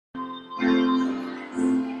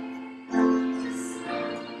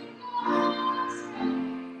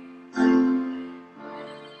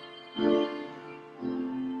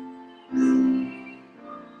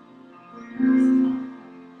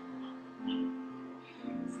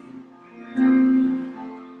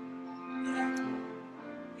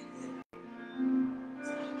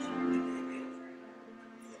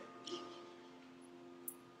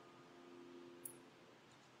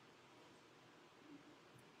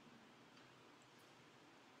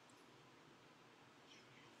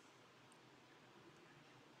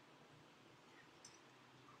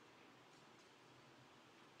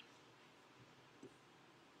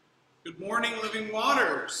Good morning, Living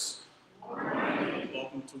Waters. Good morning.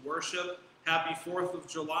 Welcome to worship. Happy 4th of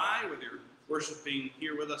July, whether you're worshiping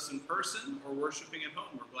here with us in person or worshiping at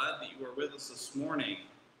home. We're glad that you are with us this morning.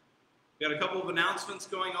 We got a couple of announcements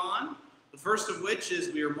going on. The first of which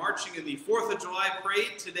is we are marching in the 4th of July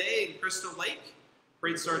parade today in Crystal Lake.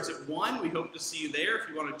 Parade starts at 1. We hope to see you there. If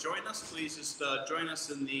you want to join us, please just join us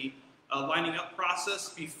in the lining up process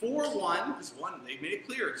before 1, because 1, they made it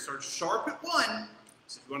clear, it starts sharp at 1.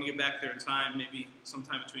 So if you want to get back there in time, maybe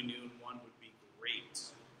sometime between noon and 1 would be great.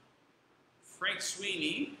 Frank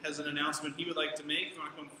Sweeney has an announcement he would like to make. If you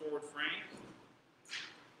want to come forward, Frank.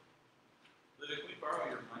 Lydia, can we borrow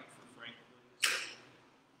your mic for Frank,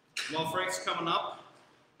 please? While Frank's coming up,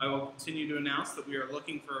 I will continue to announce that we are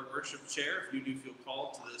looking for a worship chair if you do feel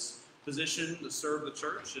called to this position to serve the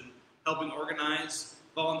church and helping organize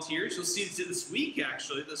volunteers. You'll see this week,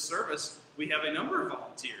 actually, this service, we have a number of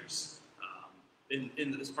volunteers.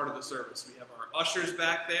 In this part of the service. We have our ushers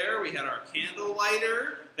back there. We had our candle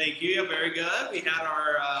lighter. Thank you. Yeah, very good. We had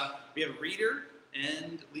our we have a reader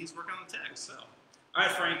and Lee's working on the text. So, all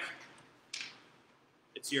right, Frank,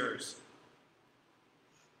 it's yours.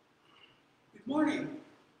 Good morning.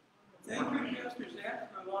 Thank you, Pastor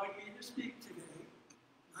Zach, for allowing me to speak today.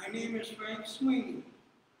 My name is Frank Sweeney.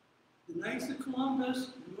 The Knights of Columbus,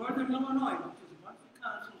 Northern Illinois, which is a bunch of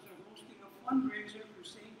consuls, are hosting a fundraiser for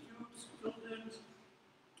St. Jude's Children's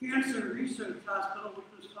Cancer Research Hospital, which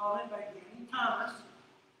was founded by Danny Thomas.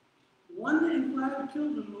 1 in 5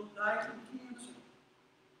 children will die from cancer.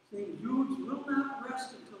 St. Jude's will not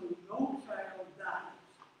rest until no child dies.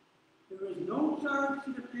 There is no charge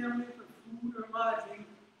to the family for food or lodging,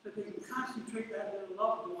 so they can concentrate on their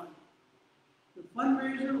loved one. The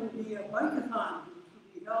fundraiser will be a bike-a-thon, which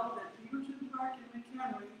will be held at Peterson Park in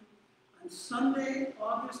McHenry on Sunday,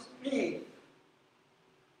 August 8th.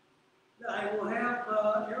 I will have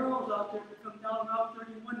arrows out there to come down Route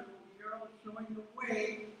 31. There will be arrows showing the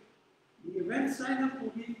way. The event sign-up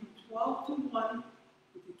will be from 12 to 1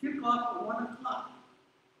 with the kickoff at 1 o'clock.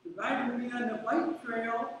 The ride will be on the bike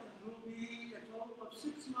trail and will be a total of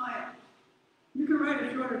 6 miles. You can ride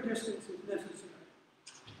a shorter distance if necessary.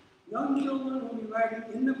 Young children will be riding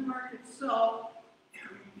in the park itself.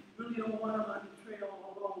 We really don't want them on the trail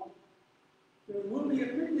alone. There will be a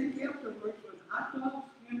picnic afterwards with hot dogs,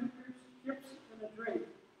 hamburgers, chips, and a drink.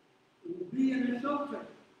 It will be in a shelter.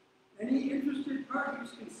 Any interested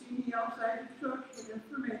parties can see me outside the church for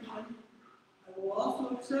information. I will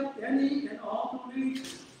also accept any and all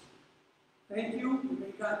donations. Thank you, and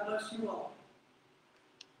may God bless you all.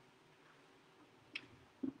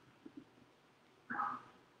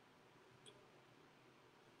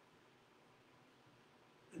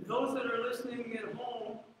 And those that are listening at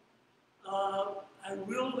home, I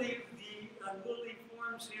will leave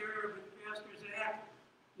forms here with Pastor Zach.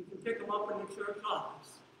 You can pick them up in the church office.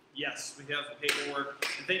 Yes, we have the paperwork.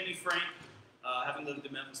 And thank you, Frank. Having lived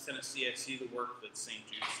in Memphis, Tennessee, I see the work that St.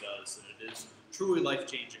 Jude's does, and it is truly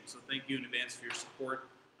life-changing. So thank you in advance for your support.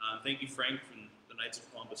 Thank you, Frank, from the Knights of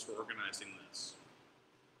Columbus for organizing this.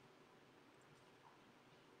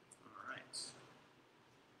 All right.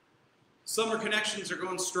 Summer connections are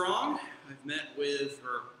going strong. I've met with,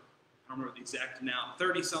 or I don't remember the exact now,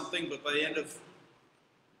 30-something, but by the end of,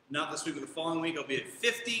 not this week, but the following week, I'll be at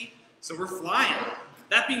 50, so we're flying.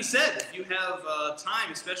 That being said, if you have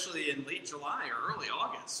time, especially in late July or early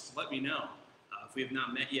August, let me know if we have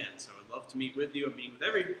not met yet. So I'd love to meet with you. I'm meeting with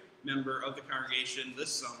every member of the congregation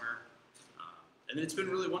this summer, and it's been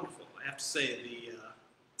really wonderful. I have to say,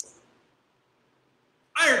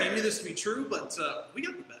 I already knew this to be true, but we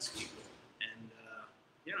got the best people, and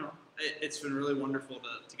you know, it's been really wonderful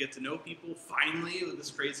to get to know people finally with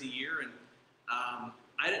this crazy year. And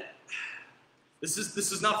this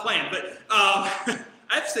is not planned, but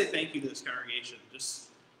I have to say thank you to this congregation. Just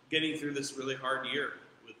getting through this really hard year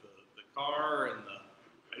with the car and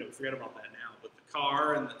I don't forget about that now, but the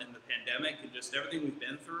car and the pandemic and just everything we've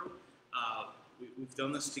been through. We've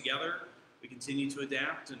done this together. We continue to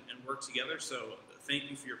adapt and work together. So thank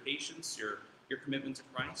you for your patience, your commitment to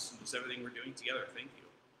Christ, and just everything we're doing together. Thank you.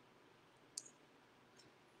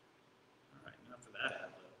 All right, enough of that.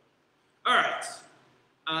 All right.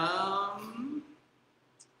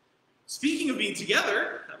 Speaking of being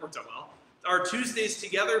together, that worked out well. Our Tuesdays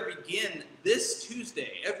together begin this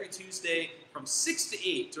Tuesday, every Tuesday from 6 to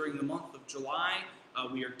 8 during the month of July.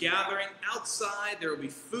 We are gathering outside. There will be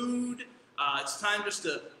food. It's time just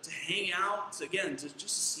to hang out, again, to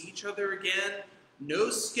just see each other again. No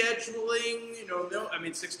scheduling,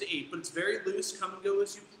 6 to 8, but it's very loose. Come and go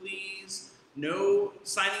as you please. No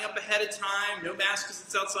signing up ahead of time. No mask because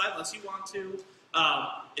it's outside unless you want to.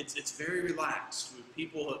 It's very relaxed with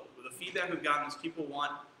people with a feedback we've gotten is people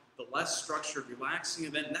want the less structured, relaxing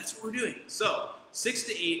event, and that's what we're doing. So 6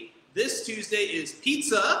 to 8, this Tuesday is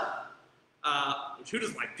pizza, which who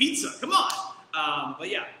doesn't like pizza? Come on! But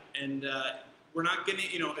yeah, and we're not gonna,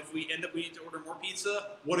 if we end up we need to order more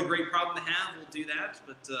pizza, what a great problem to have. We'll do that,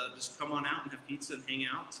 but just come on out and have pizza and hang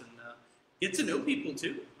out and get to know people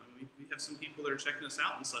too. I mean, we have some people that are checking us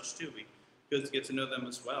out and such too. Good to get to know them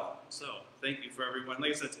as well. So thank you for everyone.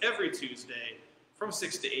 Like I said, it's every Tuesday from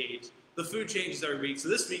 6 to 8. The food changes every week. So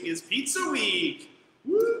this week is Pizza Week.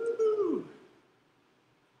 Woo!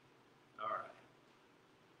 All right.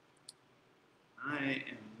 I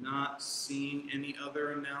am not seeing any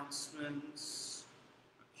other announcements.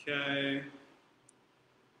 Okay.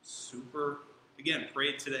 Super. Again,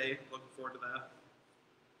 prayed today. Looking forward to that.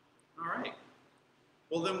 All right.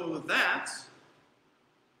 Well, then with that,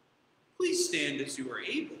 please stand as you are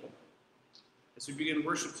able as we begin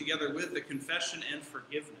worship together with the confession and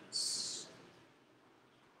forgiveness.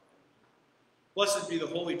 Blessed be the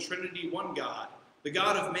Holy Trinity, one God, the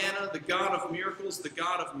God of manna, the God of miracles, the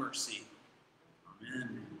God of mercy.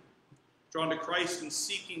 Amen. Drawn to Christ and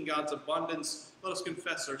seeking God's abundance, let us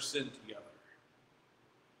confess our sin together.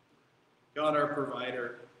 God, our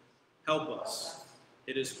provider, help us.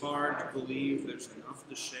 It is hard to believe there's enough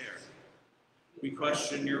to share. We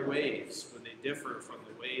question your ways when they differ from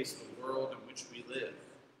the ways of the world in which we live.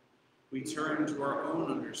 We turn to our own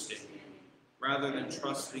understanding rather than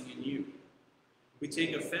trusting in you. We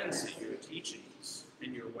take offense at your teachings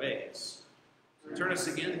and your ways. Turn us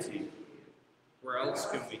again to you. Where else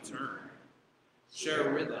can we turn?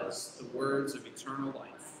 Share with us the words of eternal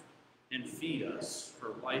life and feed us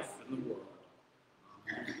for life in the world.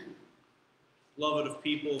 Amen. Beloved of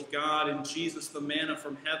people of God, in Jesus, the manna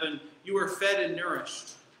from heaven, you are fed and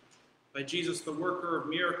nourished. By Jesus, the worker of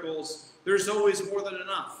miracles, there's always more than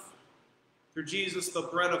enough. Through Jesus, the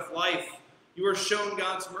bread of life, you are shown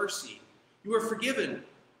God's mercy. You are forgiven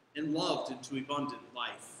and loved into abundant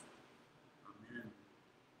life.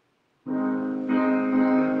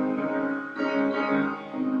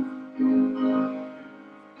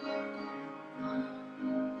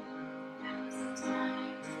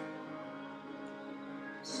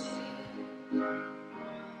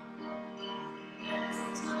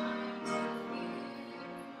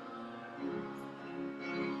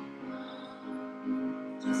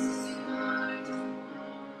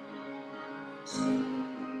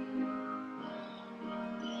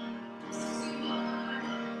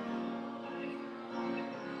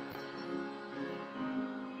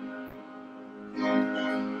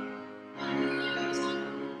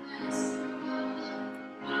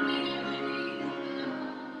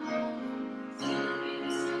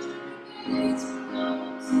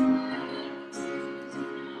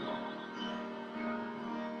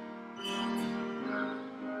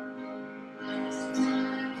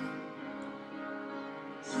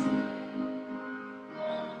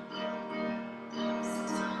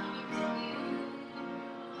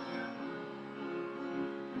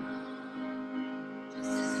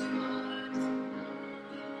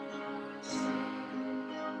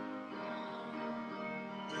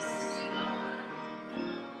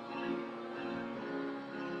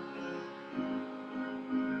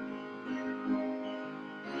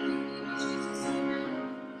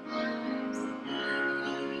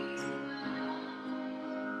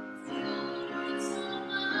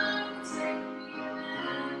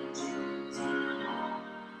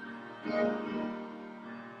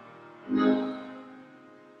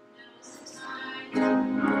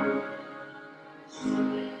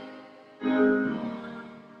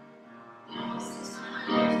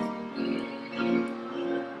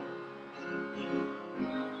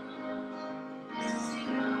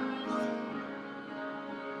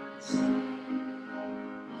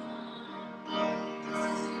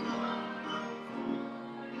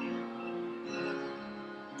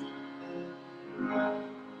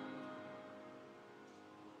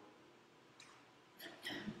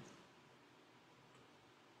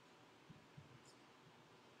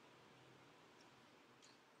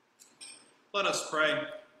 Let us pray.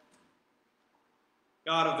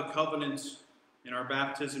 God of the covenant, in our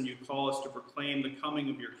baptism you call us to proclaim the coming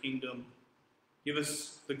of your kingdom. Give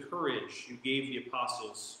us the courage you gave the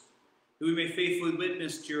apostles, that we may faithfully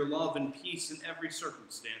witness to your love and peace in every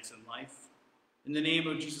circumstance in life. In the name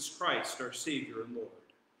of Jesus Christ, our Savior and Lord.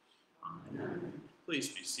 Amen. Please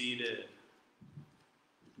be seated.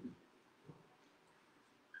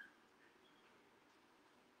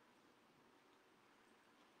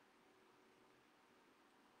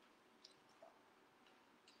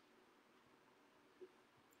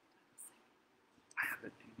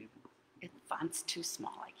 It's fine. font's too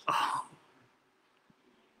small. I can't. Oh.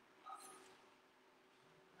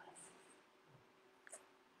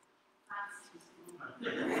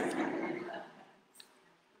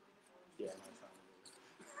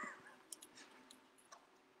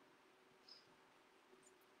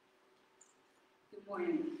 Good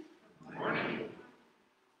morning. Good morning.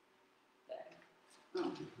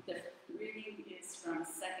 The reading is from 2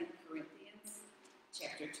 Corinthians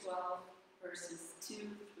chapter 12, verses 2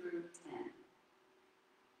 through 10.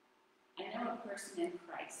 I know a person in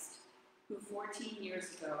Christ who 14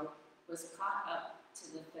 years ago was caught up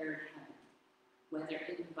to the third heaven. Whether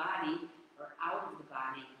in the body or out of the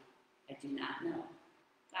body, I do not know.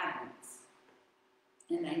 God knows.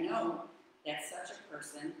 And I know that such a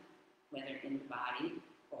person, whether in the body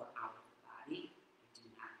or out of the body, I do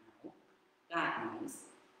not know, God knows,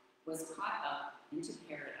 was caught up into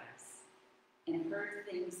paradise and heard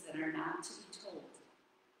things that are not to be told,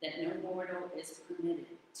 that no mortal is permitted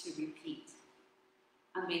to repeat.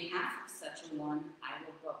 On behalf of such a one, I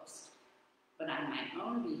will boast. But on my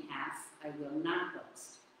own behalf, I will not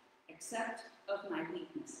boast, except of my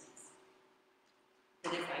weaknesses.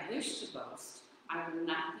 But if I wish to boast, I will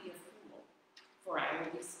not be a fool, for I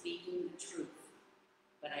will be speaking the truth.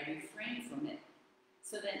 But I refrain from it,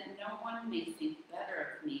 so that no one may think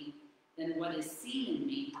better of me than what is seen in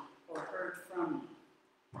me or heard from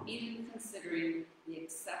me, even considering the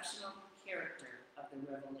exceptional character of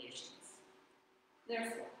the revelations.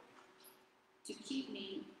 Therefore, to keep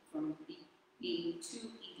me from being too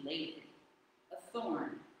elated, a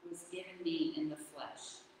thorn was given me in the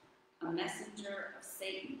flesh, a messenger of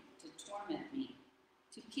Satan to torment me,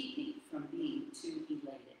 to keep me from being too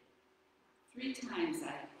elated. 3 times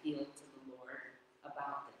I appealed to the Lord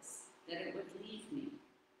about this, that it would leave me.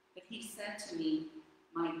 But he said to me,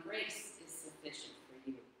 my grace is sufficient for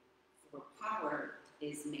you, for power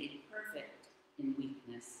is made perfect in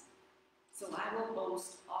weakness. So I will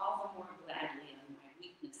boast all the more gladly of my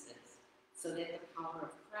weaknesses, so that the power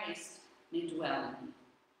of Christ may dwell in me.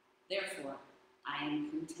 Therefore, I am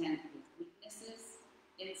content with weaknesses,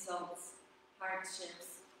 insults,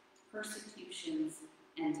 hardships, persecutions,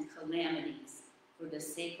 and calamities for the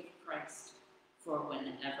sake of Christ. For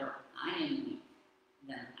whenever I am weak,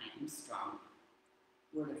 then I am strong.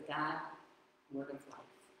 Word of God, word of life.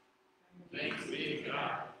 Thanks be to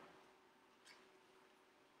God.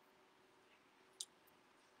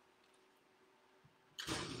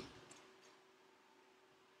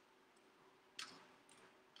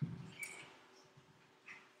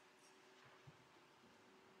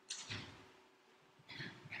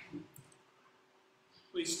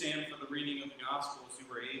 Please stand for the reading of the Gospel as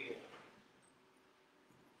you are able.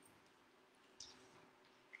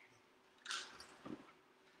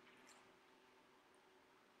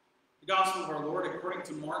 The Gospel of our Lord according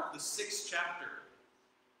to Mark, the 6th chapter.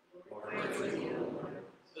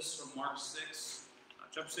 This is from Mark 6,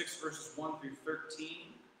 chapter 6, verses 1 through 13.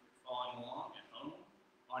 You're following along at home,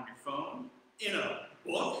 on your phone, in a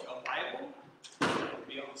book, a Bible. That would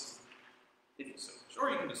be awesome. If you so wish. Or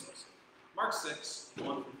you can just listen. Mark 6, 1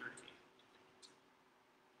 through 13.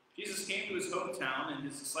 Jesus came to his hometown, and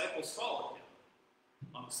his disciples followed him.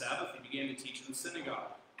 On the Sabbath, he began to teach in the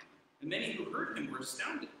synagogue. And many who heard him were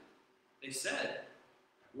astounded. They said,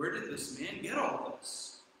 where did this man get all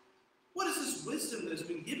this? What is this wisdom that has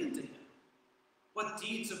been given to him? What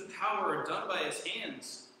deeds of power are done by his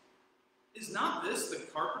hands? Is not this the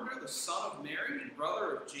carpenter, the son of Mary, and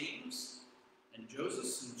brother of James, and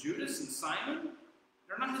Joseph, and Judas, and Simon?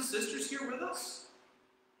 Are not his sisters here with us?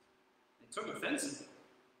 They took offense at him.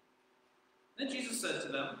 Then Jesus said to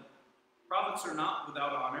them, prophets are not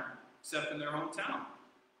without honor, except in their hometown,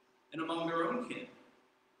 and among their own kin,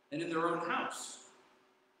 and in their own house.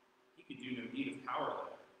 He could do no deed of power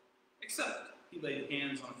there, except he laid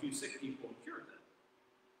hands on a few sick people and cured them.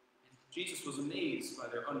 Jesus was amazed by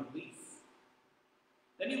their unbelief.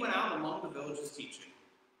 Then he went out among the villages teaching.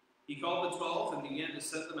 He called the 12 and began to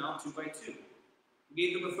send them out 2 by 2. He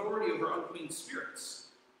gave them authority over unclean spirits.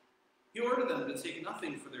 He ordered them to take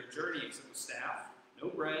nothing for their journey except a staff, no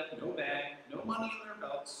bread, no bag, no money in their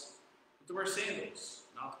belts, but to wear sandals,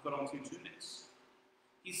 not to put on 2 tunics.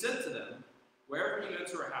 He said to them, wherever you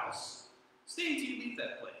enter a house, stay until you leave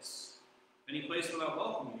that place. Any place will not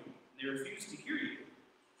welcome you, and they refuse to hear you.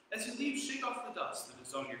 As you leave, shake off the dust that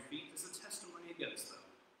is on your feet as a testimony against them.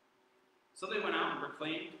 So they went out and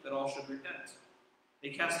proclaimed that all should repent. They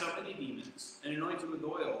cast out many demons and anointed with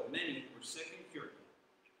oil many who were sick and cured them.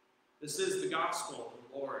 This is the gospel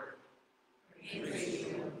of the Lord. Praise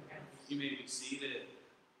you. You may be seated.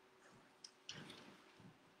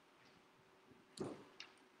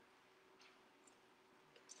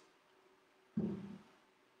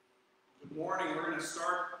 morning, we're going to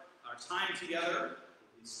start our time together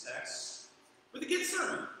with these texts with a good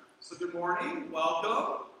sermon. So good morning,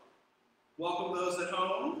 welcome. Welcome those at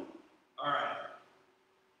home. All right,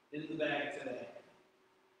 in the bag today.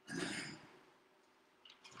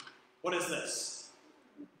 What is this?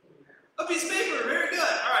 A piece of paper, very good.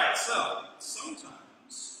 All right, so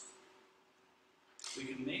sometimes we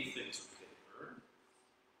can make things with paper.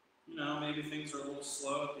 You know, maybe things are a little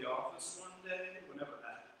slow at the office one day, whenever that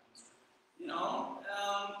happens. You know,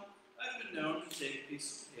 I've been known to take a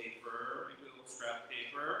piece of paper, maybe a little scrap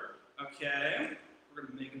paper. Okay, we're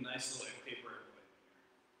going to make a nice little paper airplane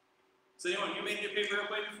here. So anyone, you made a paper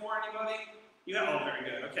airplane before, anybody? You have? Oh, very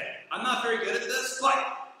good. Okay, I'm not very good at this,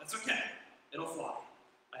 but that's okay. It'll fly.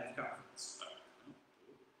 I have confidence. All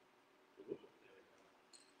right.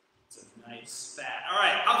 It's a nice fat. All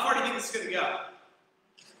right, how far do you think this is going to go?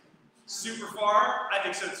 Super far? I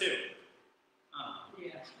think so too.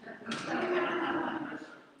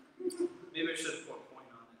 Maybe I should put a point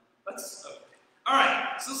on it. That's okay. All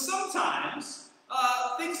right. So sometimes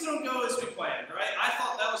things don't go as we planned, right? I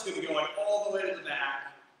thought that was going to go like all the way to the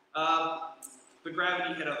back, but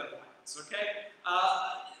gravity hit other plans. Okay.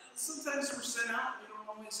 Sometimes we're sent out. We don't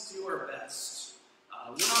always do our best.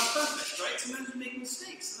 We're not perfect, right? Sometimes we make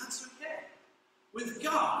mistakes, and that's okay. With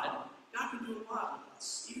God can do a lot with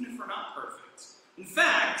us, even if we're not perfect. In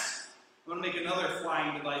fact, I'm going to make another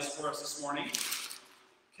flying device for us this morning.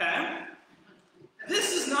 Okay?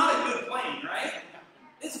 This is not a good plane, right?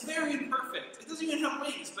 It's very imperfect. It doesn't even have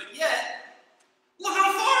wings, but yet, look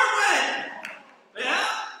how far it went! Yeah?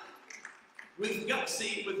 With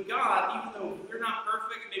God, even though we're not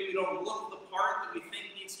perfect, maybe we don't look the part that we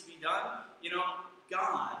think needs to be done,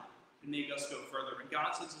 God can make us go further. When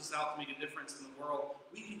God sends us out to make a difference in the world,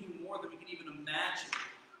 we can do more than we can even imagine.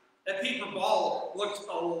 That paper ball looked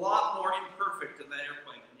a lot more imperfect than that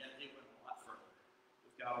airplane, and yet it went a lot further.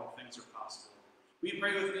 With God, all things are possible. Will you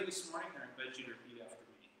pray with me this morning? I invite you to repeat after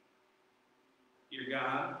me. Dear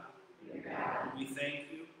God, we thank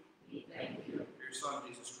you for your Son,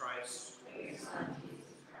 Jesus Christ,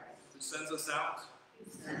 who sends us out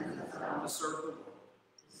to serve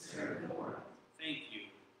the world. Thank you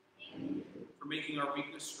for making our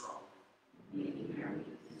weakness strong. In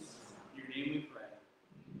your name we pray.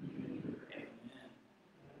 Amen.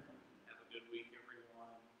 Have a good week,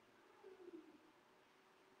 everyone.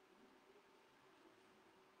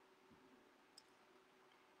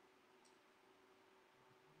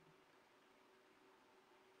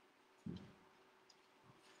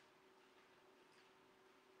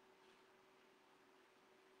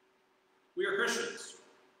 We are Christians.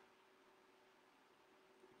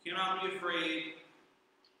 We cannot be afraid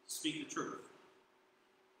to speak the truth.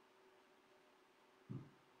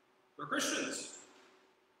 We're Christians.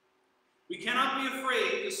 We cannot be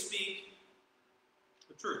afraid to speak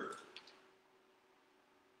the truth.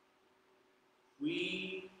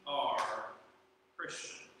 We are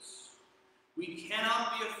Christians. We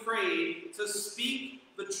cannot be afraid to speak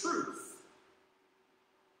the truth.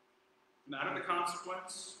 No matter the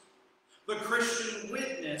consequence, the Christian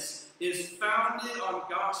witness is founded on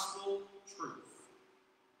gospel truth,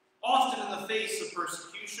 often in the face of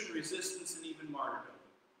persecution, resistance, and even martyrdom.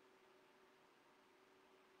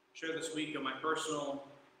 Share this week on my personal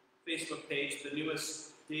Facebook page the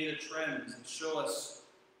newest data trends that show us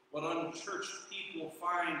what unchurched people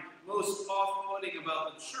find most off-putting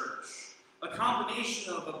about the church, a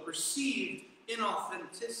combination of a perceived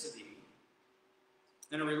inauthenticity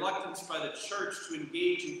and a reluctance by the church to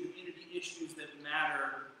engage in community issues that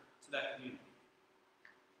matter to that community.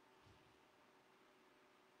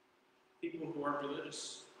 People who aren't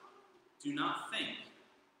religious do not think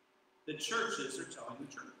that churches are telling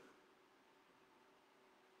the truth.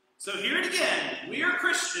 So hear it again. We are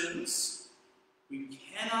Christians. We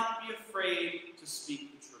cannot be afraid to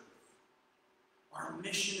speak the truth. Our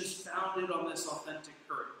mission is founded on this authentic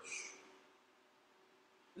courage.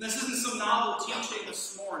 And this isn't some novel teaching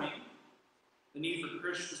this morning. The need for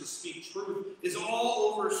Christians to speak truth is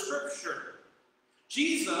all over Scripture.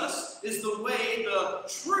 Jesus is the way, the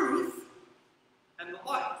truth, and the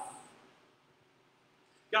life.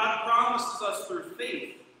 God promises us through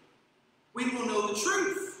faith we will know the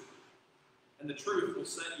truth, and the truth will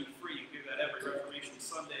set you free. You hear that every Reformation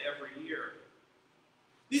Sunday every year.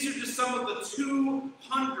 These are just some of the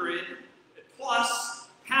 200 plus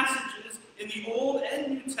passages in the Old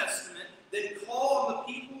and New Testament that call on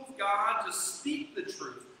the people of God to speak the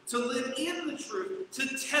truth, to live in the truth, to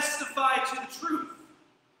testify to the truth.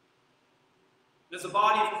 As a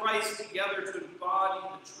body of Christ together to embody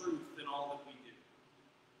the truth in all that we do.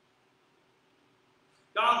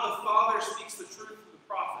 God the Father speaks the truth to the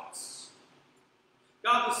prophets.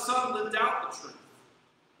 God the Son lived out the truth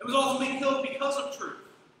and was ultimately killed because of truth.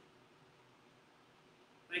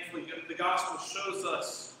 Thankfully, the gospel shows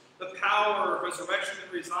us the power of resurrection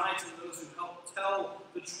that resides in those who help tell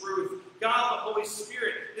the truth. God, the Holy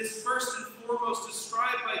Spirit, is first and foremost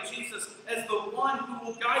described by Jesus as the one who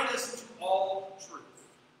will guide us into all truth.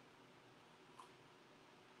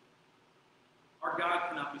 Our God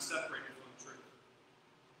cannot be separated from the truth.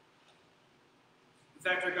 In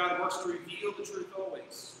fact, our God works to reveal the truth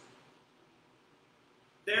always.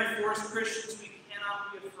 Therefore, as Christians, we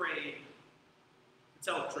cannot be afraid to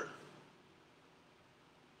tell the truth.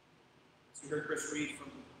 As we heard Chris read from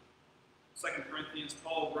 2 Corinthians,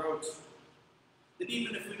 Paul wrote that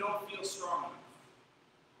even if we don't feel strong enough,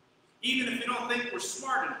 even if we don't think we're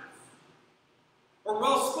smart enough, or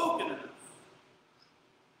well-spoken enough,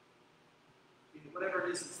 whatever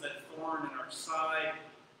it is, it's that thorn in our side.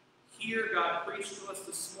 Here, God preached to us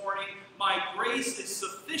this morning, my grace is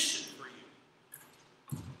sufficient for you.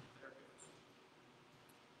 There it goes.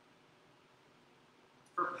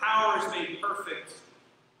 For power is made perfect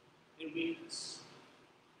in weakness.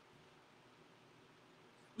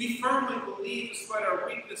 We firmly believe, despite our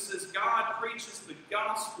weaknesses, God preaches the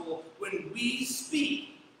gospel when we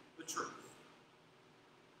speak the truth.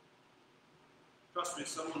 Trust me, as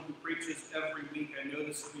someone who preaches every week, I know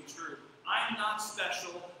this to be true. I'm not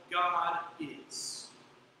special. God is.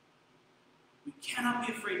 We cannot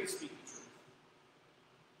be afraid to speak the truth.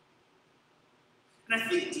 And I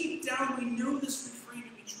think deep down we know this refrain to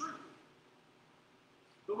be true.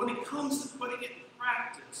 But when it comes to putting it in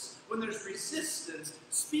practice, when there's resistance,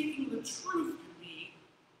 speaking the truth can be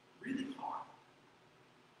really hard.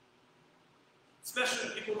 Especially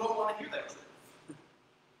when people don't want to hear that truth.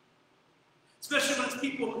 Especially when it's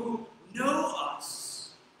people who know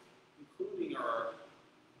us, including our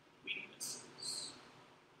weaknesses.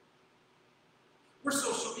 We're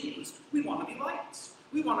social beings. We want to be liked.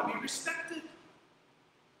 We want to be respected.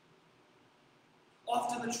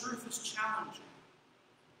 Often the truth is challenging.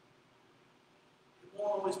 It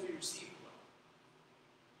won't always be received well.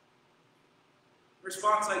 In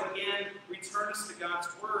response, I again return us to God's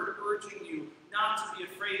word, urging you not to be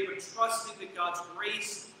afraid, but trusting that God's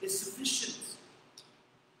grace is sufficient.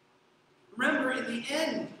 Remember, in the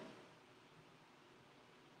end,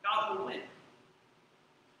 God will win.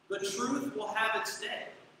 The truth will have its day.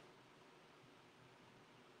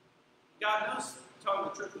 God knows telling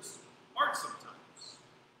the truth is hard sometimes.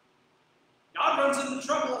 God runs into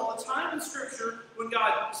trouble all the time in Scripture when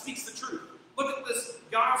God speaks the truth. Look at this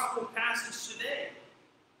gospel passage today.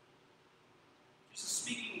 Jesus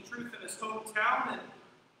speaking truth in his hometown, and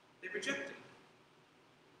they reject him.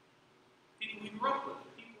 People he grew up with,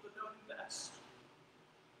 people that know him best,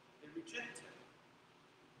 they reject him.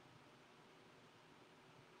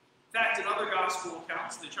 In fact, in other gospel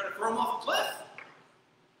accounts, they try to throw him off a cliff.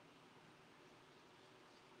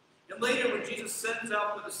 And later, when Jesus sends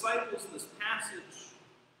out the disciples in this passage,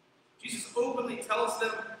 Jesus openly tells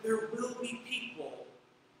them there will be people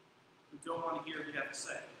who don't want to hear what you have to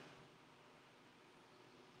say.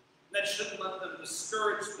 That shouldn't let them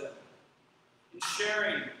discourage them in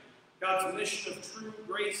sharing God's mission of true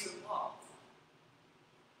grace and love.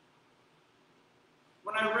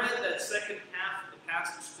 When I read that second half of the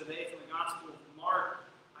passage today from the Gospel of Mark,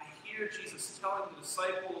 I hear Jesus telling the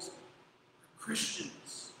disciples,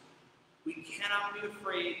 Christians, we cannot be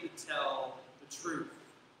afraid to tell the truth.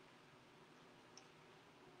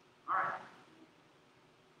 All right.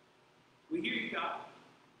 We hear you, God.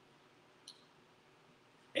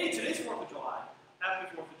 Hey, today's 4th of July.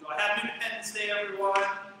 Happy 4th of July. Happy Independence Day, everyone.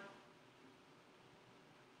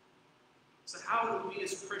 So how do we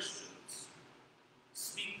as Christians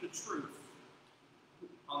speak the truth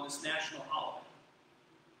on this national holiday?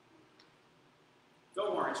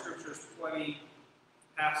 Don't worry, Scripture has plenty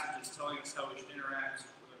of passages telling us how we should interact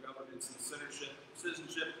with our governments and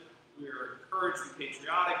citizenship. We are encouraged to be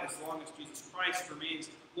patriotic as long as Jesus Christ remains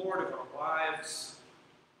Lord of our lives.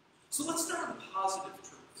 So let's start with the positive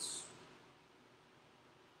truths.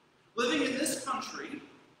 Living in this country,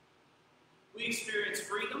 we experience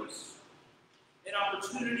freedoms and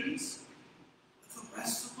opportunities that the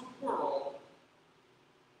rest of the world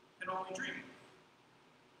can only dream of.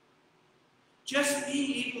 Just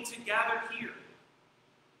being able to gather here,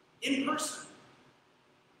 in person,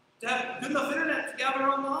 to have good enough internet to gather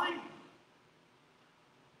online.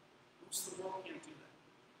 Most of the world can't do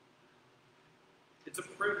that. It's a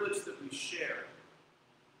privilege that we share.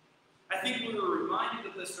 I think we were reminded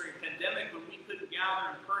of this during the pandemic when we couldn't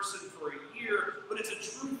gather in person for a year, but it's a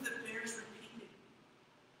truth that bears repeating.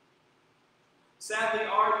 Sadly,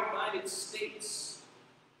 our United States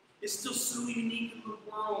is still so unique in the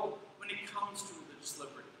world when it comes to religious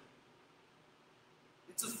liberty.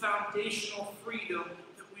 It's a foundational freedom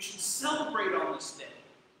that we should celebrate on this day.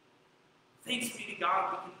 Thanks be to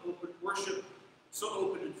God we can worship so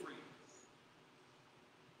open and free.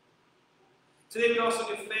 Today we also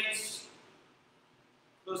give thanks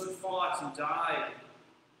to those who fought and died,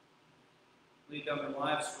 laid down their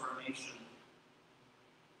lives for our nation.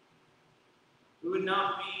 We would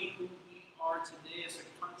not be who we are today as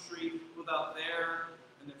a country without their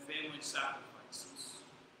and their family sacrifices.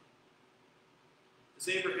 As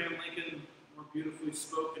Abraham Lincoln more beautifully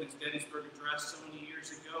spoke in his Gettysburg Address so many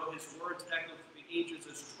years ago, his words echoed through the ages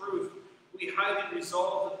as truth. We highly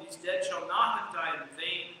resolve that these dead shall not have died in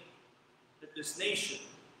vain, that this nation,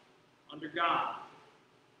 under God,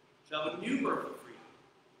 shall have a new birth of freedom,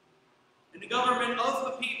 and the government of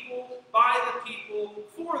the people, by the people,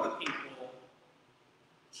 for the people,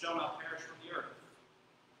 shall not perish from the earth.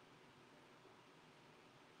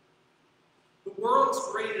 The world's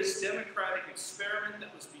greatest democratic experiment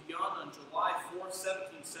that was begun on July 4th,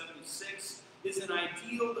 1776, is an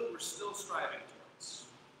ideal that we're still striving towards.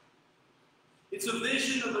 It's a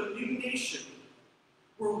vision of a new nation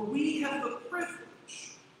where we have the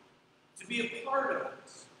privilege to be a part of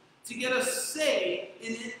it, to get a say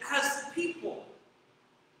in it as the people.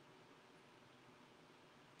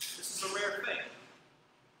 This is a rare thing.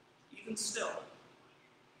 Even still,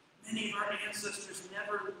 many of our ancestors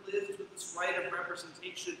never lived with this right of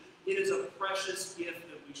representation. It is a precious gift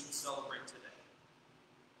that we should celebrate today.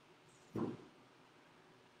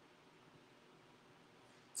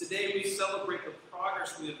 Today we celebrate the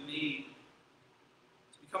progress we have made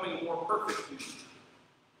to becoming a more perfect nation.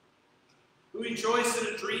 We rejoice in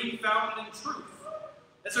a dream founded in truth.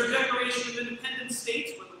 As our Declaration of Independence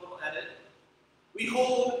states with a little edit, we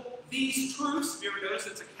hold these truths, if you ever notice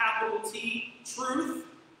it's a capital T, truth.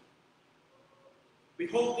 We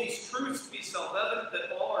hold these truths to be self-evident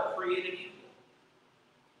that all are created equal.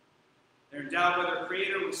 They're endowed by their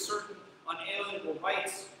Creator with certain unalienable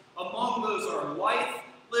rights. Among those are life,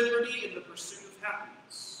 liberty, and the pursuit of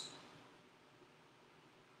happiness.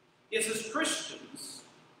 Yes, as Christians,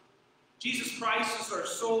 Jesus Christ is our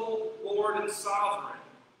sole Lord and Sovereign.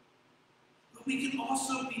 But we can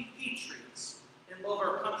also be patriots and love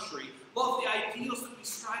our country, love the ideals that we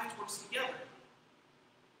strive towards together.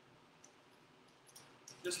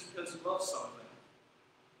 Just because you love something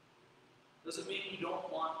doesn't mean you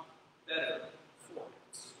don't want better for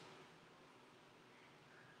it.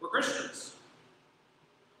 We're Christians.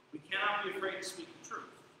 We cannot be afraid to speak the truth.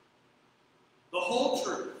 The whole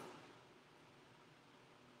truth.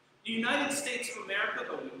 The United States of America,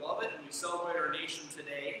 though we love it and we celebrate our nation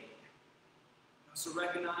today, we also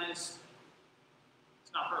recognize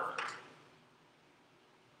it's not perfect.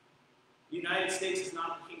 The United States is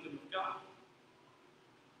not the kingdom of God.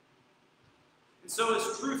 And so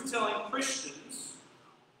as truth-telling Christians,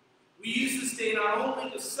 we use this day not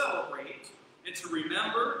only to celebrate and to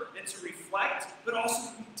remember and to reflect, but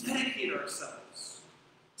also to dedicate ourselves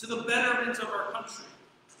to the betterment of our country.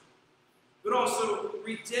 But also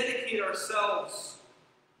rededicate ourselves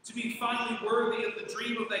to be finally worthy of the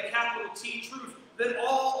dream of that capital T truth, that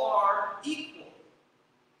all are equal.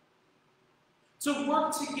 So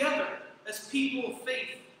work together as people of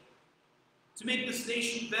faith to make this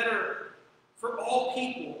nation better for all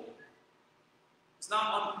people. It's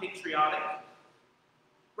not unpatriotic.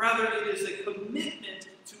 Rather, it is a commitment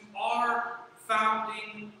to our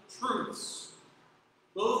founding truths,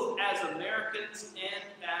 both as Americans and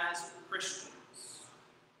as Christians.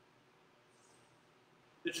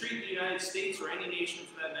 To treat the United States, or any nation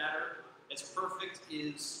for that matter, as perfect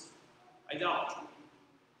is idolatry.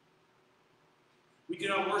 We do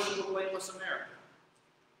not worship a blameless America.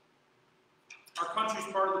 Our country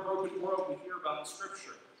is part of the broken world we hear about in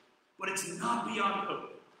Scripture, but it's not beyond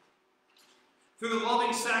hope. Through the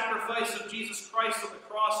loving sacrifice of Jesus Christ on the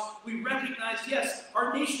cross, we recognize, yes,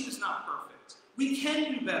 our nation is not perfect. We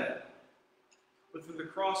can do better. But through the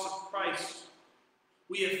cross of Christ,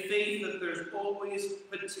 we have faith that there's always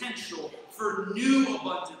potential for new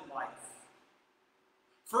abundant life.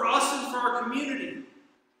 For us and for our community,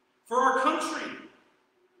 for our country,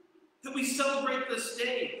 that we celebrate this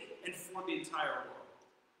day and for the entire world.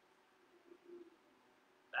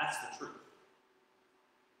 That's the truth.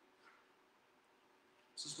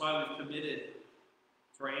 This is why we've committed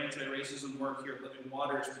to our anti-racism work here at Living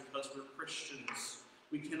Waters, because we're Christians.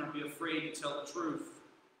 We cannot be afraid to tell the truth.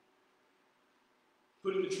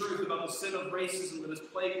 Putting the truth about the sin of racism that has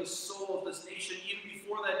plagued the soul of this nation even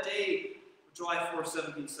before that day, July 4,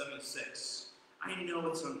 1776. I know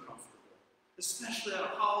it's uncomfortable. especially on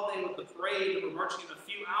a holiday with the parade that we're marching in a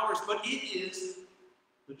few hours, but it is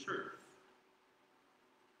the truth.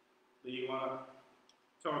 Do you want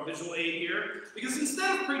to our visual aid here? Because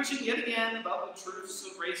instead of preaching yet again about the truths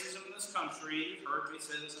of racism in this country, you've heard me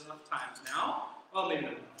say this enough times now, well, maybe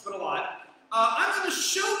not enough, but a lot, I'm going to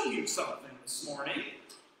show you something this morning.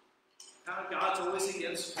 How God's always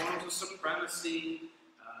against forms of supremacy,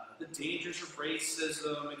 the dangers of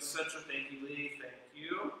racism, etc. Thank you, Lee. Thank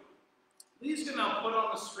you. Lee's going to now put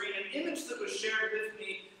on the screen an image that was shared with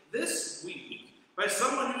me this week by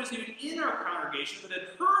someone who isn't even in our congregation but had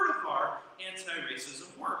heard of our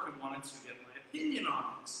anti-racism work and wanted to get my opinion on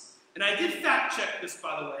this. And I did fact check this,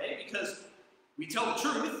 by the way, because we tell the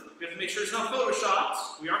truth. We have to make sure it's not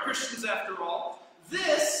photoshopped. We are Christians after all.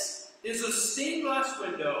 This is a stained glass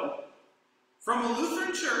window from a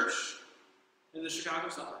Lutheran church in the Chicago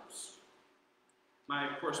suburbs. My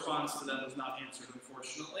correspondence to them was not answered,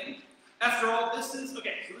 unfortunately. After all, this is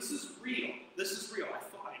real. This is real. I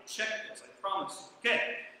thought I checked this, I promise you. Okay,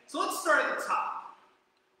 so let's start at the top.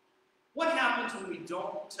 What happens when we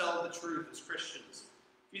don't tell the truth as Christians?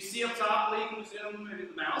 If you see up top, Lee, can zoom maybe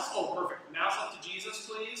the mouse? Oh, perfect. Mouse up to Jesus,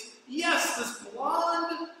 please. Yes, this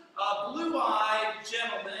blonde, blue-eyed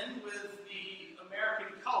gentleman with the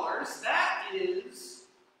American colors, that is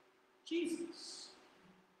Jesus.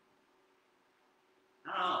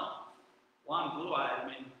 I don't know. Blonde, blue-eyed, I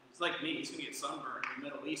mean, he's like me. He's going to get sunburned in the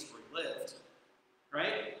Middle East where he lived.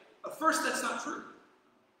 Right? But first, that's not true.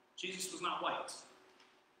 Jesus was not white.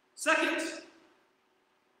 Second,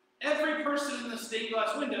 every person in the stained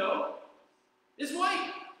glass window is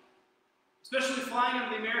white. Especially flying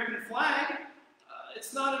under the American flag.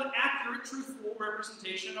 It's not an accurate, truthful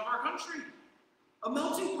representation of our country. A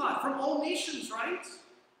melting pot from all nations, right?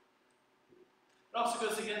 It also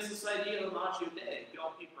goes against this idea of Imago Dei.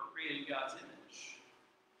 All people are created in God's image.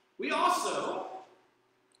 We also,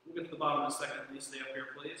 we'll get to the bottom in a second, please stay up here,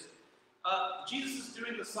 please. Jesus is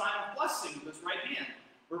doing the sign of blessing with his right hand.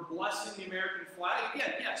 We're blessing the American flag.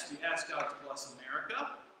 Again, yes, we ask God to bless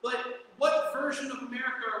America, but what version of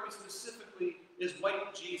America are we specifically, is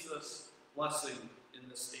white Jesus blessing in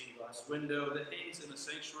the stained glass window that hangs in the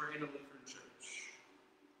sanctuary in a Lutheran church?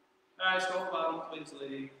 All right, scroll bottom, please,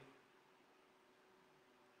 lady.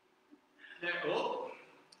 There, oh,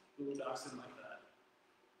 Google Docs didn't like that.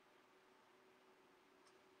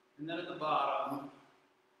 And then at the bottom,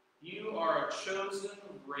 you are a chosen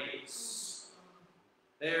race.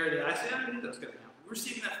 There it is. I knew that was going to happen. We're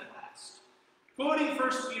receiving that for last. Quoting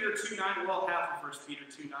 1 Peter 2:9, well, half of 1 Peter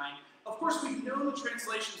 2:9. Of course, we know the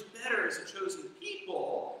translations better as a chosen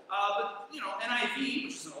people, but, NIV,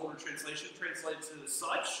 which is an older translation, translates it as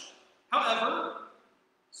such. However,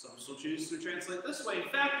 some still choose to translate this way. In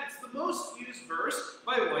fact, it's the most used verse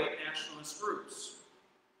by white nationalist groups.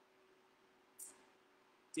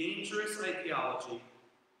 Dangerous ideology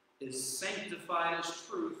is sanctified as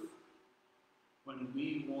truth when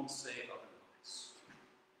we won't say otherwise.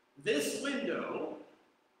 This window,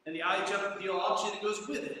 and the ideology that goes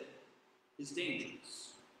with it, is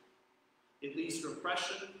dangerous. It leads to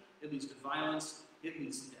oppression, it leads to violence, it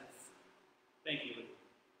leads to death. Thank you, Lee.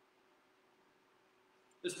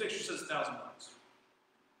 This picture says 1,000 bucks.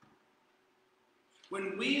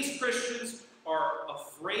 When we as Christians are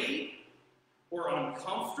afraid or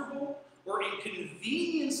uncomfortable or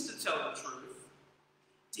inconvenienced to tell the truth,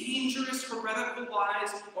 dangerous heretical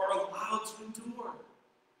lies are allowed to endure.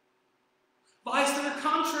 Lies that are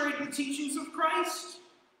contrary to the teachings of Christ.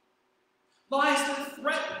 Lies that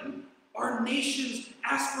threaten our nation's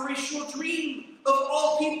aspirational dream of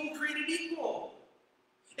all people created equal.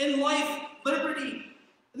 And life, liberty,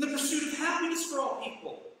 and the pursuit of happiness for all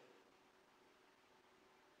people.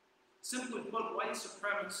 Simply put, white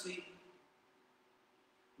supremacy,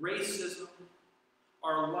 racism,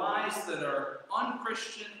 are lies that are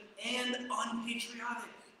unchristian and unpatriotic.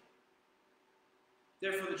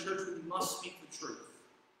 Therefore, the church must speak the truth.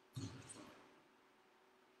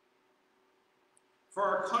 For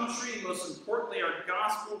our country, and most importantly, our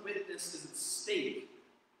gospel witness is at stake.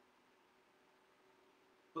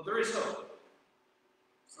 But there is hope.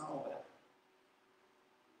 It's not all bad.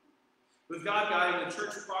 With God guiding, the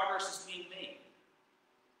church progress is being made.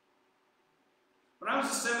 When I was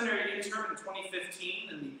a seminary intern in 2015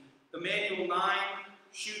 and the Manual 9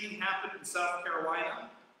 shooting happened in South Carolina,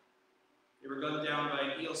 they were gunned down by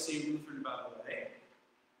an ELC Lutheran, by the way,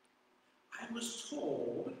 I was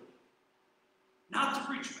told not to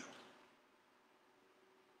preach about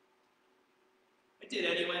it. I did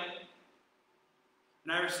anyway,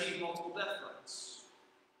 and I received multiple death threats.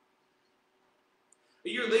 A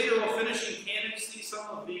year later, while finishing candidacy, some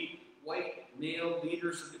of the white male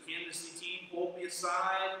leaders of the candidacy team pulled me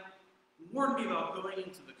aside and warned me about going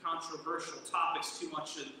into the controversial topics too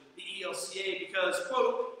much in the ELCA because,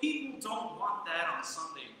 quote, people don't want that on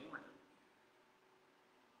Sunday morning.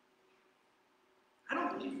 I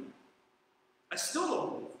don't believe that. I still don't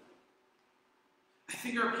believe that. I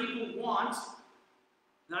think our people want,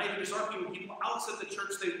 not even just our people outside the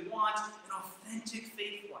church, they want an authentic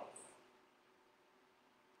faith life.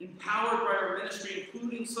 Empowered by our ministry,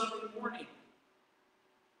 including Sunday morning.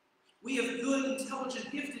 We have good,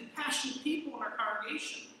 intelligent, gifted, passionate people in our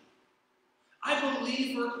congregation. I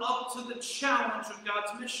believe we're up to the challenge of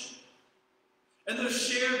God's mission. And those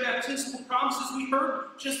shared baptismal promises we heard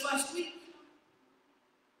just last week.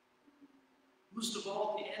 Most of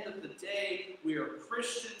all, at the end of the day, we are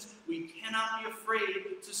Christians. We cannot be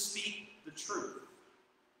afraid to speak the truth.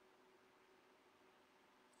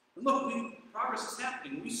 And look, progress is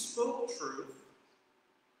happening. We spoke truth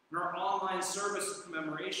in our online service of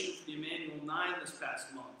commemoration for the Emmanuel 9 this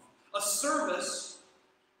past month. A service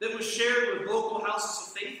that was shared with local houses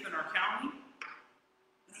of faith in our county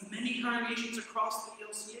and many congregations across the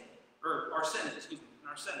ELCA, or our Senate, in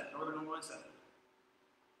our Senate, Northern Illinois Senate.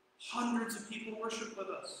 Hundreds of people worship with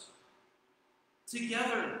us.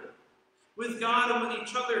 Together, with God and with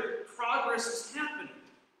each other, progress is happening.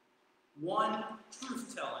 One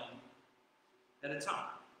truth-telling at a time.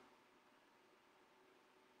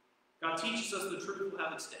 God teaches us the truth will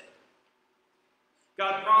have its day.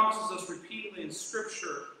 God promises us repeatedly in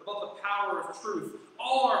Scripture about the power of truth.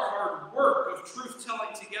 All our hard work of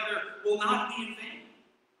truth-telling together will not be in vain.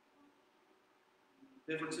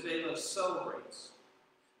 Therefore, today let us celebrate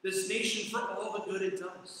this nation for all the good it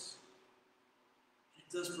does.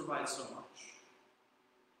 It does provide so much.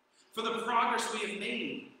 For the progress we have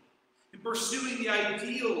made in pursuing the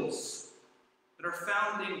ideals that our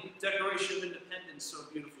founding Declaration of Independence so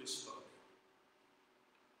beautifully spoke.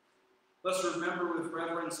 Let's remember with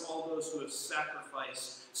reverence all those who have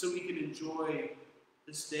sacrificed so we can enjoy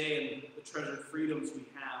this day and the treasured freedoms we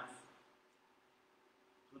have.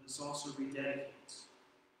 Let us also rededicate.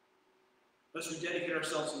 Let's rededicate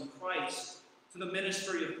ourselves in Christ to the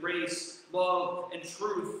ministry of grace, love, and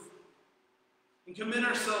truth, and commit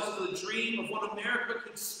ourselves to the dream of what America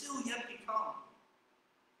could still yet become.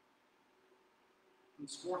 On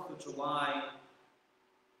this 4th of July,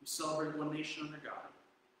 we celebrate one nation under God,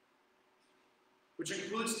 which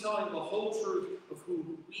includes telling the whole truth of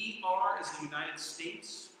who we are as the United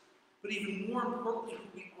States, but even more importantly,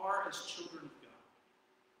 who we are as children of God.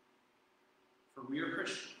 For we are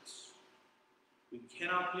Christians. We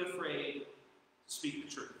cannot be afraid to speak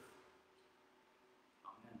the truth.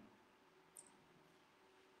 Amen.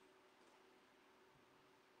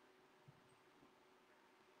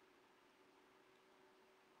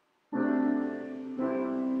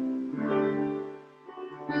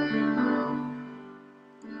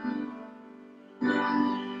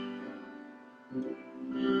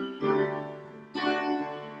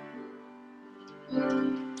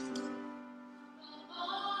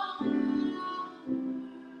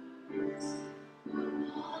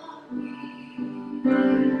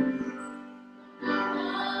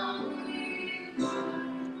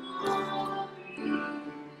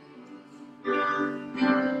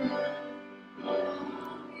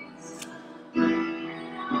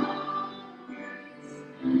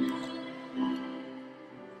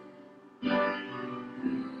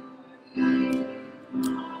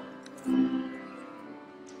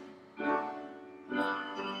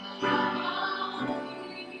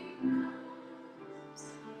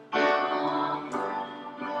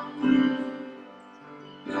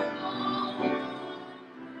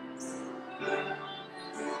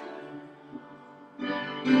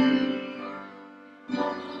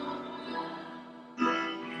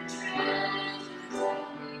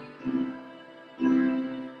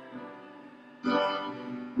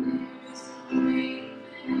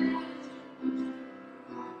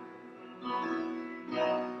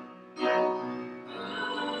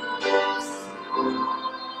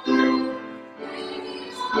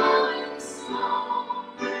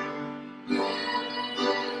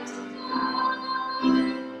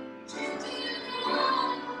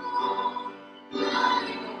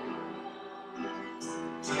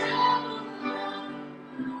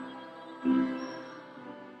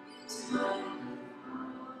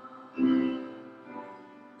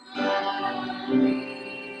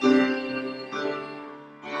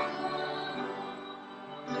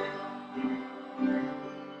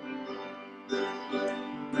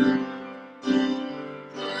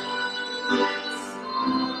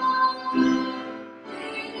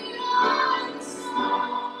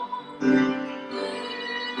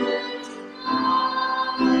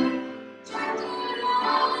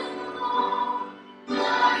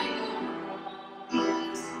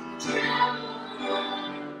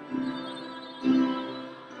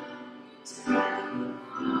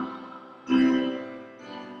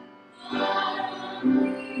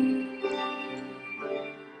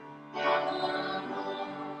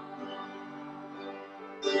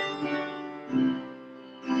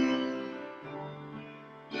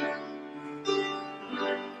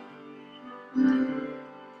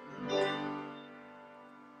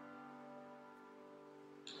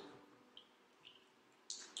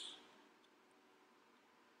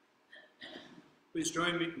 Please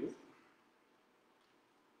join me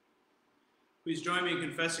in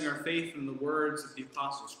confessing our faith in the words of the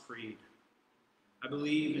Apostles' Creed. I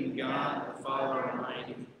believe in God, the Father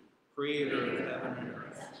Almighty, creator of heaven and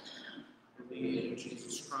earth. I believe in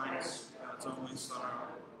Jesus Christ, God's only Son,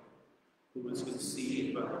 who was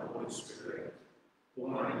conceived by the Holy Spirit,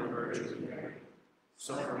 born of the Virgin Mary,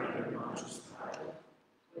 suffered under Pontius Pilate,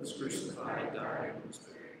 was crucified, died, and was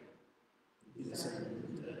buried. He descended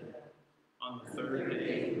into the dead. On the third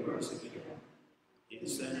day he rose again. He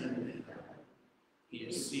descended into heaven. He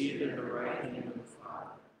is seated at the right hand of the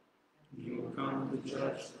Father. And he will come to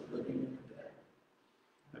judge the living and the dead.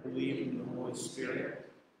 I believe in the Holy Spirit,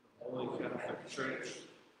 the Holy Catholic Church,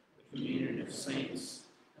 the communion of saints,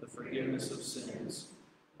 the forgiveness of sins,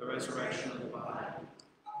 the resurrection of the body,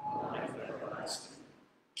 and life everlasting.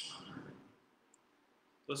 Amen.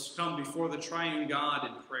 Let's come before the triune God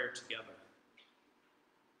in prayer together.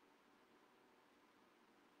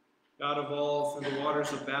 God of all, through the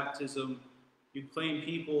waters of baptism, you claim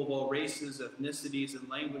people of all races, ethnicities, and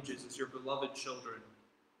languages as your beloved children.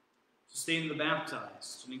 Sustain the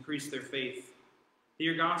baptized and increase their faith, that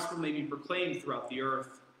your gospel may be proclaimed throughout the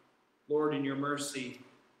earth. Lord, in your mercy,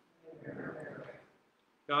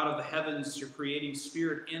 God of the heavens, your creating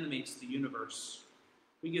spirit animates the universe.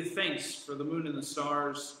 We give thanks for the moon and the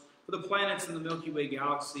stars, for the planets in the Milky Way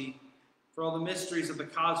galaxy, for all the mysteries of the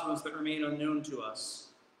cosmos that remain unknown to us.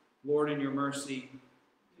 Lord, in your mercy,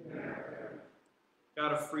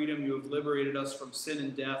 God of freedom, you have liberated us from sin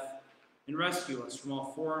and death and rescue us from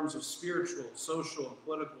all forms of spiritual, social, and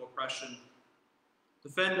political oppression.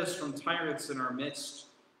 Defend us from tyrants in our midst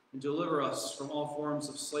and deliver us from all forms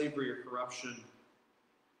of slavery or corruption.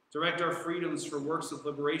 Direct our freedoms for works of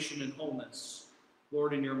liberation and wholeness.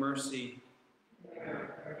 Lord, in your mercy.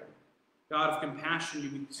 God of compassion,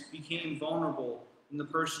 you became vulnerable in the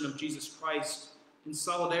person of Jesus Christ in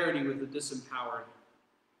solidarity with the disempowered.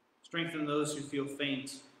 Strengthen those who feel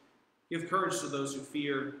faint. Give courage to those who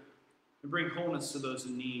fear, and bring wholeness to those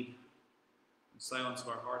in need. In the silence of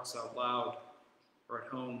our hearts out loud, or at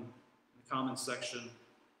home, in the comments section,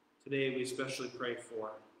 today we especially pray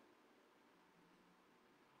for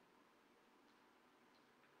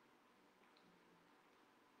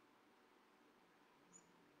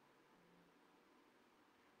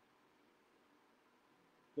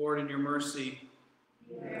Lord, in your mercy,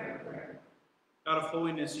 God of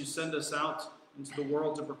holiness, you send us out into the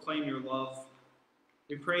world to proclaim your love.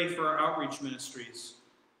 We pray for our outreach ministries.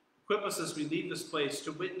 Equip us as we leave this place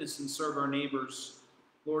to witness and serve our neighbors.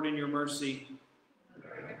 Lord, in your mercy,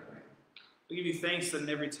 we give you thanks that in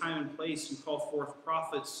every time and place you call forth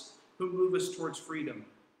prophets who move us towards freedom.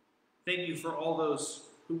 Thank you for all those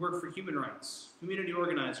who work for human rights, community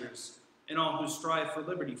organizers, and all who strive for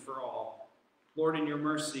liberty for all. Lord, in your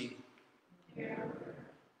mercy,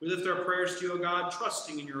 we lift our prayers to you, O God,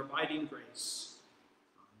 trusting in your abiding grace.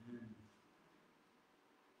 Amen.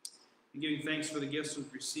 And giving thanks for the gifts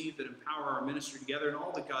we've received that empower our ministry together and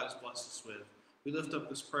all that God has blessed us with, we lift up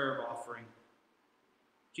this prayer of offering.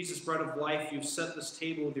 Jesus, bread of life, you've set this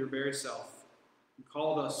table with your very self and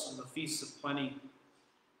called us to the feasts of plenty.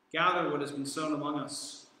 Gather what has been sown among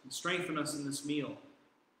us and strengthen us in this meal.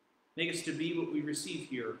 Make us to be what we receive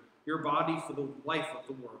here, your body for the life of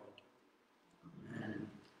the world. Amen.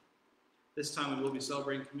 This time we will be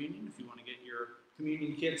celebrating communion. If you want to get your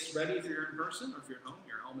communion kits ready if you're in person, or if you're at home,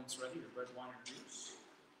 your elements ready, your bread, wine, or juice.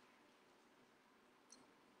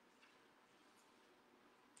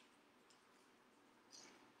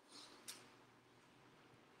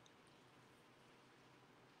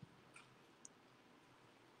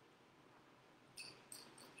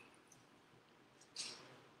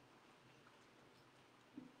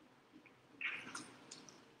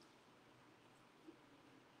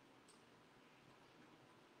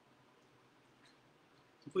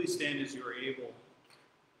 Please stand as you are able.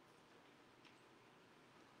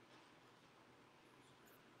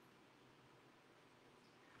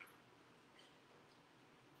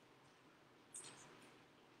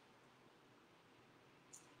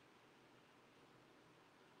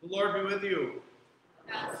 The Lord be with you.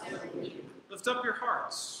 Lift up your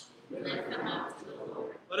hearts.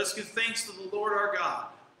 Let us give thanks to the Lord our God.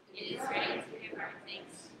 It is right to give our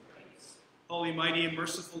thanks. Holy, mighty, and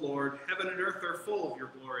merciful Lord, heaven and earth are full of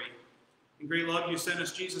your glory. In great love you sent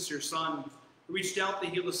us Jesus, your Son, who reached out to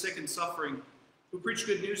heal the sick and suffering, who preached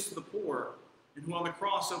good news to the poor, and who on the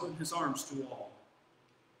cross opened his arms to all.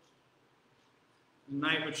 On the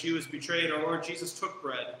night which he was betrayed, our Lord Jesus took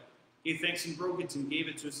bread, gave thanks and broke it, and gave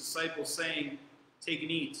it to his disciples, saying, "Take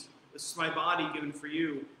and eat. This is my body given for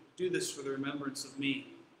you. Do this for the remembrance of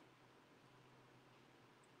me."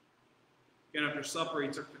 Again, after supper, he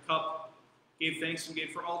took the cup, gave thanks, and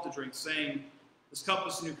gave for all to drink, saying, "This cup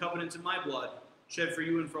is the new covenant in my blood, shed for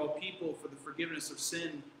you and for all people for the forgiveness of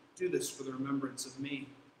sin. Do this for the remembrance of me."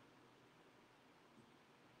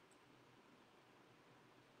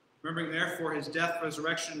 Remembering therefore his death,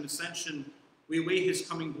 resurrection, and ascension, we await his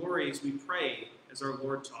coming glory as we pray, as our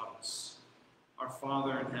Lord taught us. Our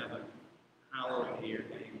Father in heaven, hallowed be your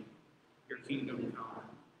name. Your kingdom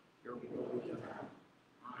come, your will be done,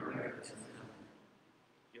 on earth as in heaven.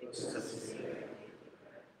 Give us this day our daily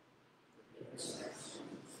bread. Forgive us our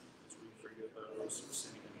sins, as we forgive those who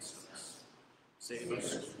sin against us. Save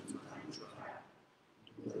us from the time of trial,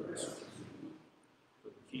 and deliver us from evil. For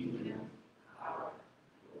the kingdom, power,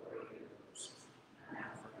 and glory, and mercy, now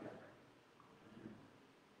and forever. Amen.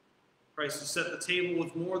 Christ has set the table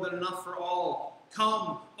with more than enough for all.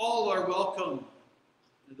 Come, all are welcome.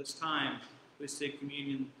 At this time, please take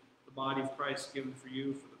communion, the body of Christ given for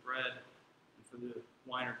you, for the bread, and for the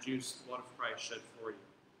wine or juice, the blood of Christ shed for you.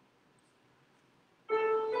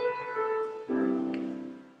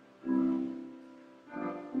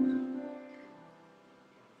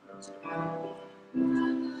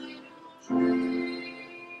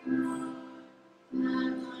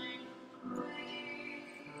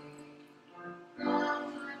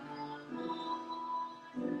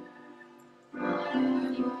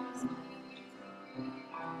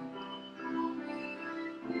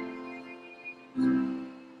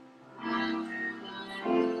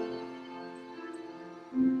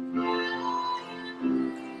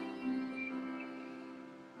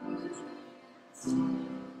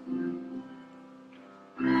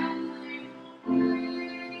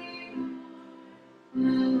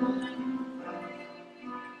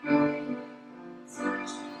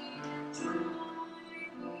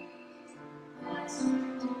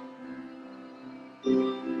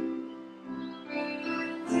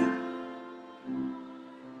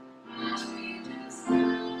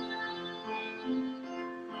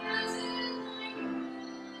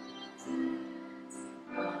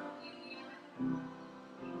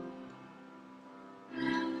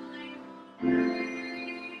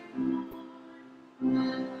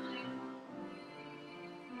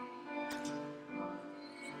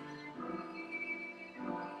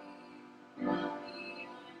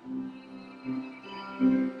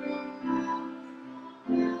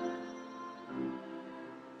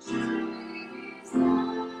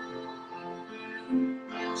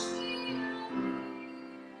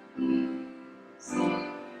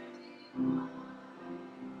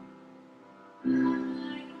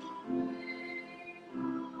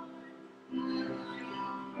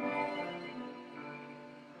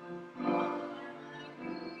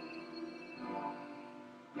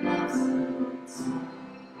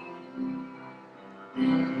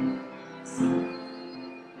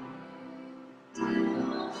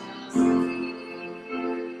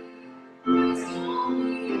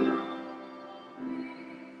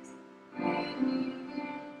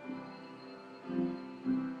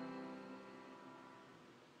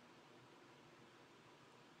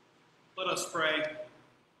 Let us pray.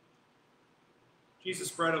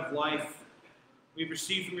 Jesus, bread of life, we've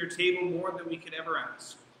received from your table more than we could ever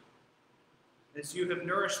ask. As you have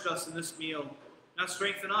nourished us in this meal, now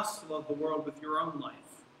strengthen us to love the world with your own life.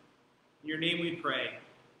 In your name we pray.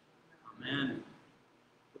 Amen.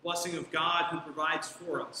 The blessing of God who provides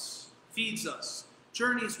for us, feeds us,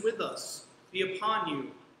 journeys with us, be upon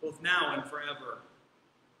you both now and forever.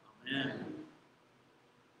 Amen.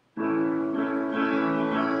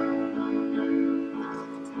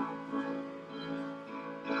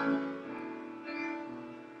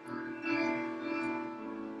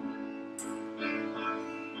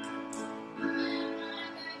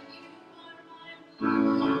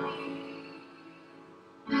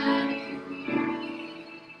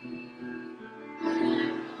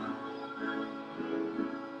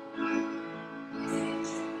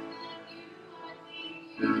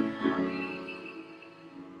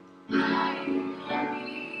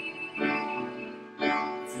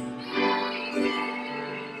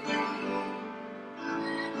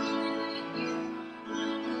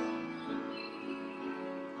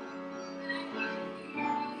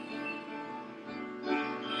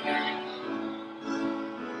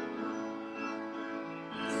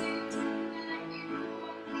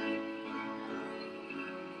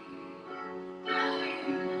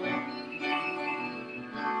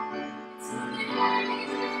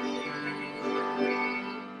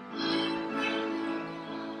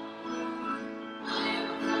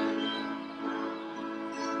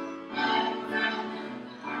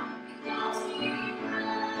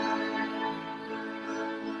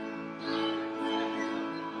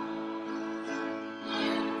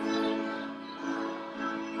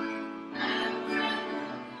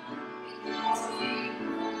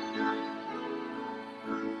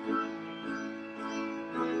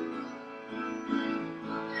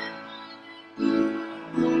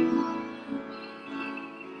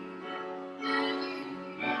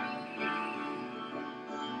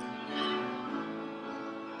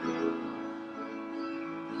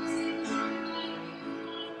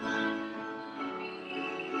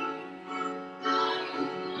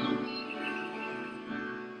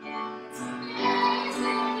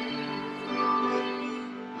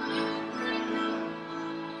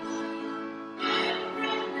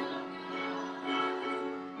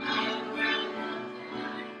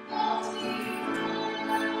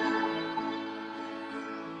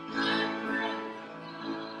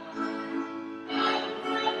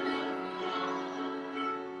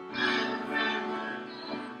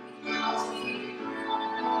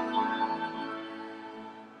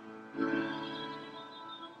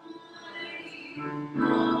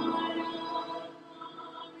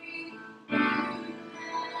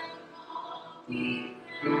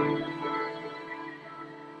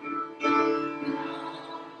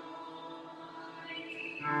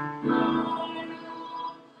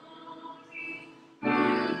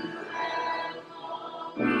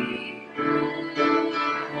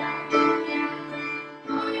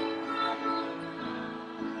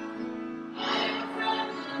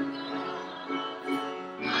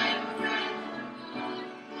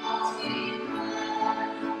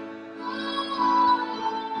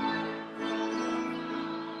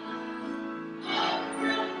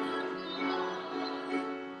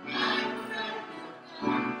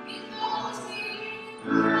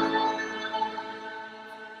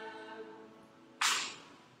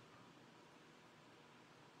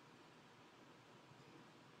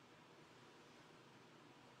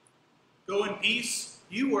 Go in peace.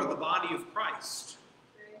 You are the body of Christ.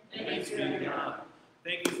 Thanks be to God.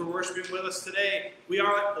 Thank you for worshiping with us today. We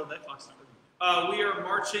are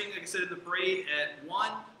marching, like I said, in the parade at 1.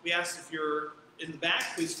 We ask if you're in the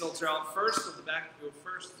back, please filter out first. At the back, go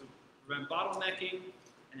first to prevent bottlenecking.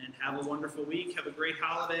 And have a wonderful week. Have a great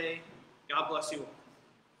holiday. God bless you all.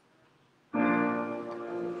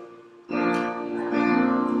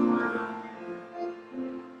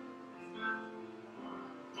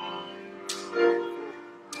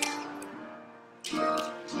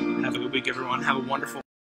 Have a good week, everyone. Have a wonderful